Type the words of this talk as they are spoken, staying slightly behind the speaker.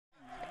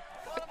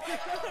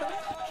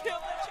Kill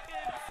the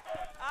chickens!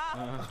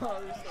 Ah!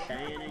 Oh, they're so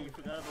Diana, you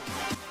forgot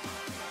about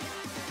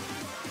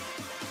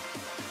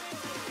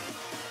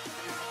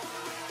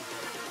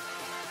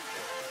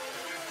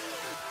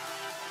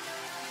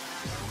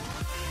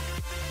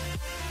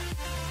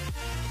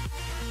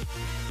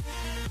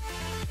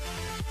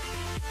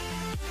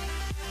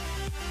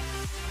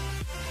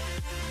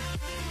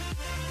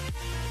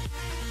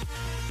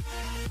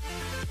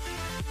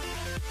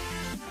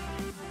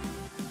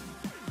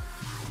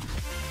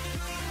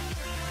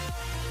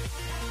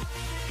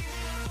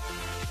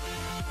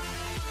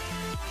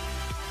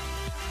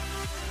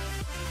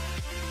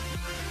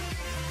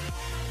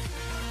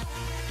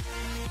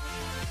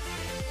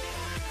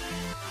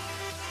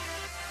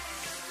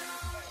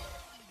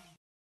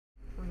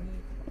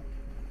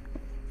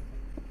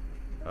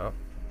Oh.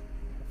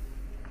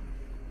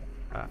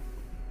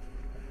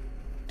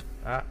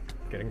 Ah,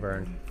 getting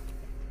burned.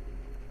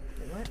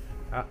 What?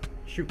 Ah,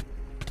 shoot.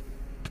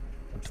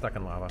 I'm stuck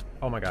in lava.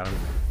 Oh my god,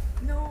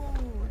 No,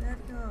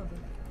 that dub.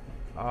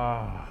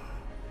 Oh.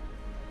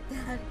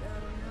 That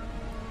dub,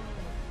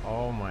 no.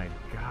 Oh my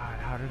god,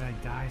 how did I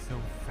die so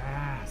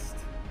fast?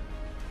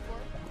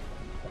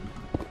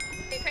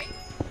 Okay.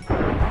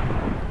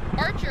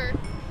 Archer.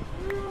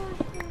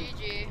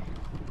 GG.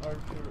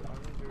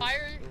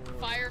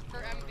 Fire for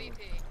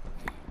MVP.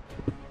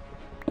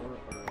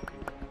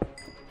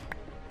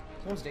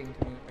 Someone's digging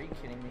to me. Are you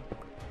kidding me?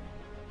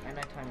 And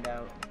I timed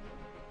out.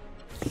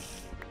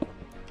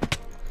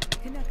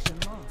 Connection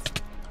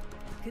lost.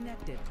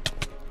 Connected.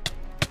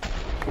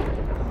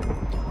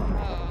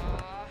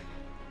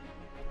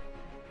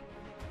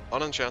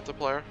 Unenchanted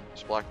player.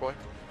 It's Black Boy.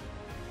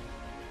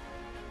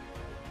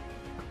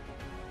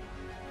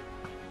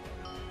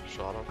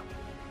 Shot him.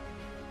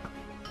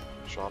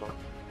 Shot him.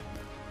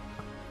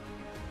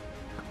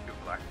 You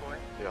Black Boy?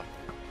 Yeah.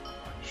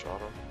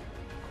 Shot him.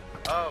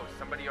 Oh,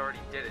 somebody already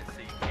did it, so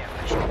you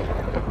can't. Shot him.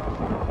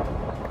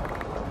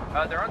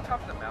 They're on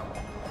top of the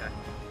mountain. Okay.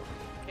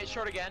 Hit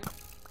short again.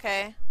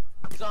 Okay.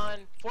 He's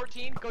on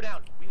 14. Go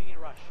down. We need to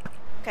rush.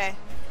 Okay.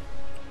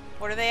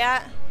 What are they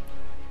at?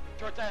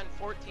 Short's on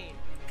 14.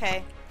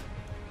 Okay.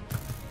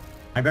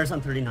 My bear's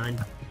on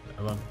 39.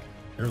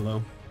 They're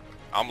low.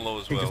 I'm low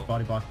as They well. just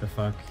body blocked the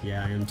fuck.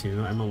 Yeah, I am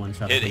too. I'm a one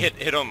shot.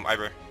 Hit him,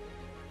 Ivor.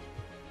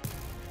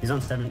 He's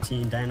on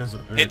 17. Diana's.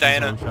 Hit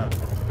Diana.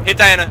 Hit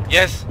Diana.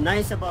 Yes.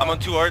 Nice above. I'm on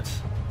 2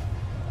 hearts.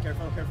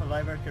 Careful,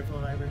 Ivor.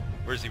 Careful, Ivor.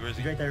 Where's he?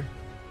 He's right there.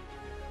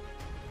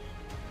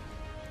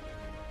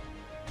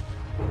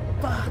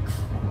 Fuck.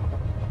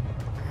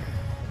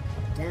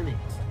 Damn it.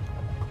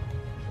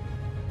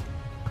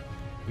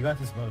 You got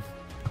this both.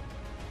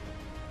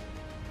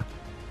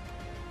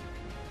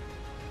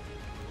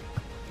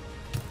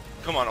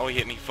 Come on. Oh, he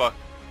hit me. Fuck.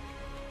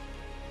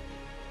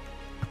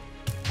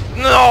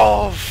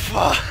 No.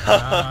 Fuck.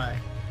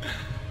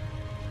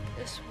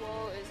 This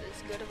wall is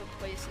as good of a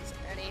place as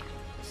any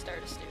to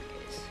start a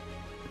staircase.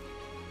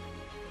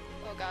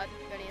 Oh god,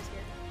 Benny is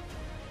here.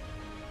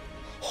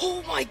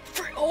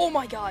 Oh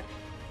my god.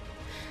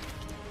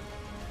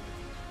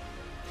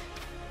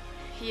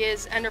 He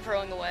is ender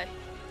pearling the way.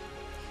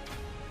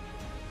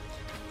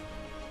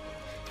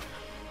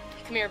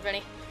 Come here,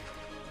 Benny.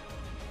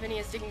 Benny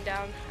is digging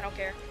down. I don't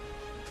care.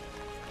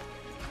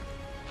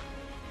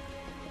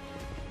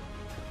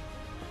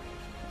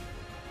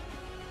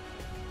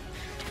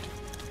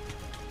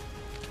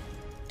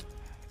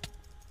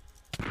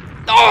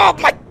 Oh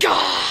my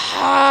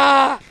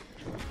god!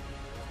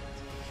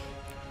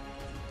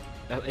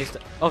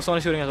 Oh, someone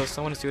is shooting at us.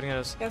 Someone is shooting at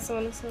us. Yeah,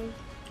 someone is shooting.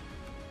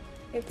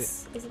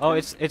 It's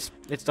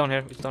down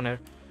here. It's down here.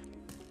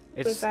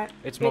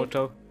 It's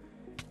Moto.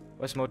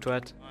 Where's Moto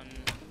at?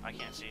 I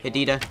can't see. Hit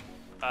Dita.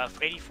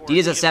 84.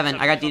 Dita's a 7.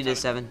 I got Dita a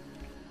 7.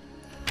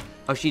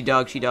 Oh, she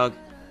dug.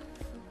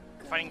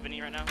 Fighting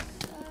Vinny right now.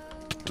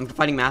 I'm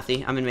fighting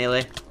Matthew. I'm in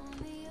melee.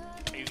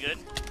 Are you good?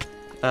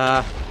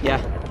 Yeah.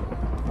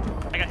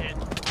 I got hit.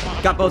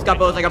 Got both.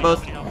 I got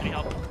both. Any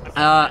help?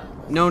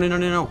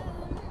 No.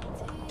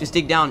 Just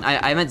dig down.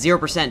 I'm at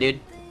 0%, dude.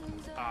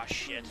 Ah,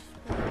 shit.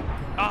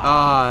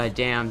 Ah,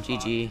 damn.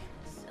 GG.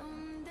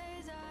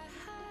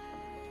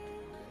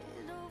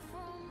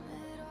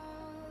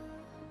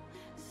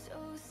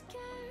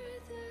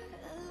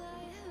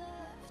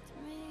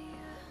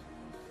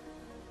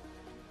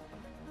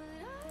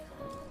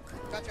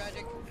 Got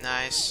tragic.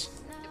 Nice.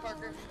 Hit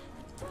Parker.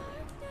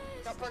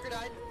 Got Parker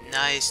died.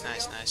 Nice.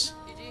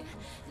 GG.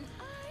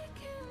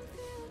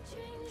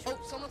 Oh,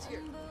 someone's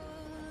here.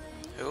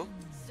 Who?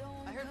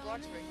 I heard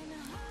blocks breaking.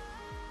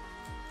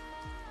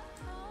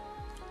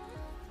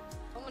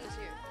 Someone is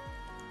here.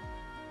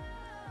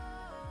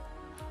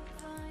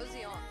 What's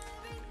he on?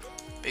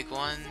 Big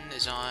one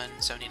is on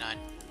 79.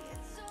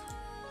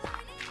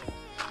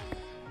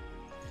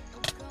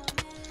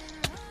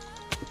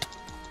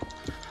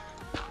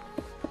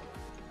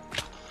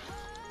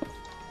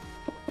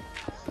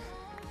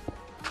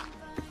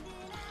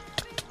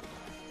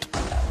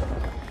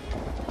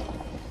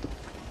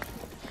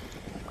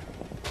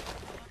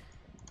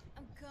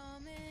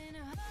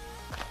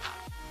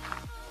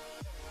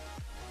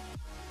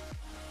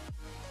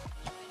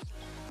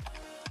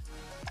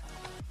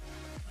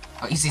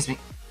 Oh, he sees me.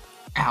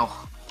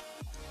 Ow.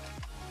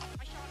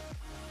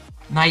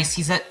 Nice,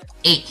 he's at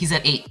 8. He's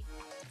at 8.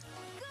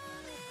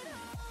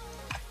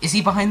 Is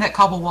he behind that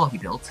cobble wall he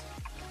built?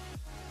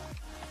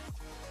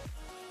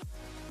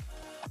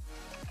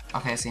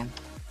 Okay, I see him.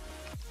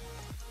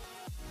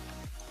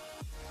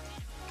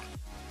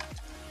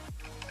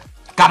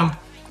 Got him!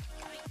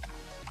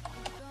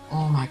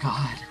 Oh my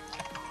god.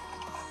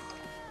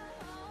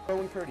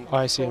 Going 30. Oh,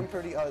 I see him.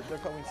 30, they're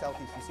coming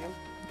southeast. You see him?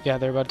 Yeah,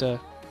 they're about to.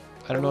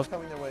 I don't know if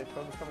coming their way.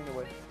 Proto's coming their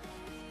way.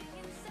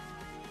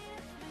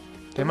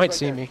 they might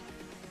see me.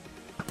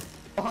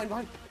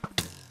 Behind.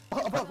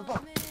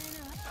 Above.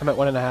 I'm at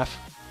 1.5.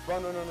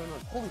 Run.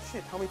 Holy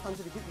shit, how many times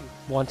did he hit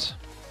you? Once.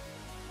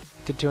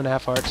 Did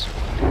 2.5 hearts.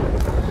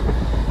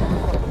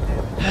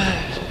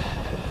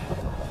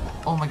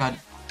 Oh my god.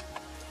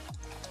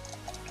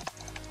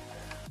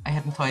 I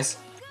hit him twice.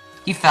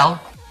 He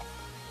fell.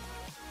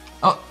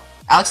 Oh,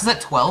 Alex is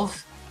at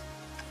 12?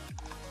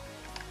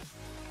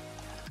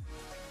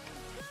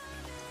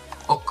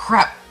 Oh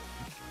crap.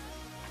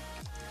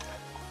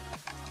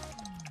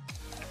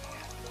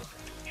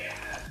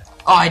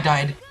 Oh, I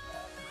died.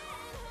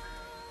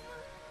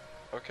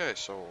 Okay,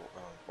 so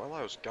while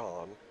I was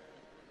gone,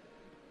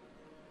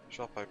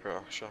 shot by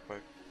pro,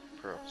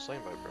 slain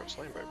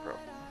by pro.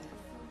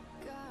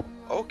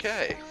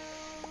 Okay.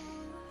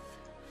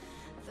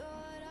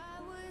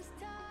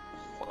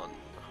 Fun.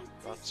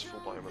 That's full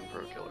diamond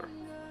pro killer.